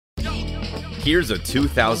Here's a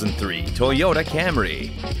 2003 Toyota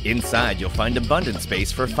Camry. Inside, you'll find abundant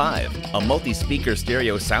space for 5, a multi-speaker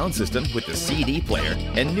stereo sound system with a CD player,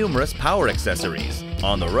 and numerous power accessories.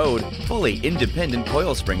 On the road, fully independent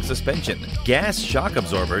coil spring suspension, gas shock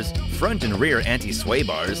absorbers, front and rear anti-sway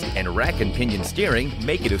bars, and rack and pinion steering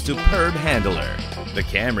make it a superb handler. The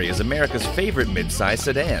Camry is America's favorite mid-size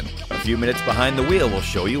sedan. A few minutes behind the wheel will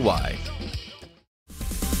show you why.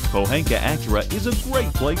 Pohanka Acura is a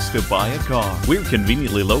great place to buy a car. We're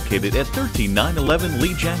conveniently located at 13911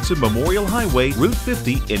 Lee Jackson Memorial Highway, Route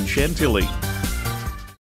 50 in Chantilly.